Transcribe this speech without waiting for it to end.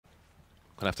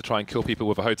Gonna have to try and kill people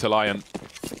with a Hotel Iron.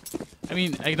 I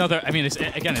mean,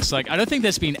 it's like, I don't think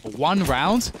there's been one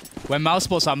round where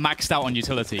Mousesports are maxed out on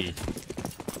utility.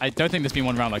 I don't think there's been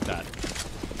one round like that.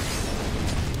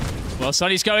 Well,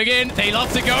 Sunny's going in. They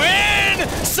love to go in!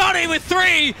 Sunny with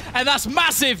 3! And that's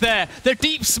massive there. The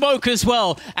deep smoke as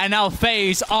well. And now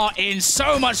FaZe are in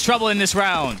so much trouble in this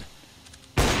round.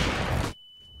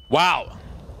 Wow.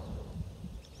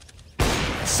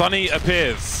 Sunny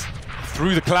appears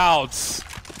through the clouds.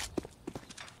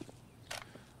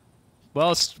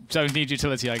 Well, don't need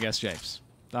utility, I guess, James.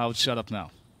 I'll shut up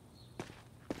now.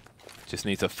 Just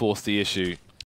need to force the issue.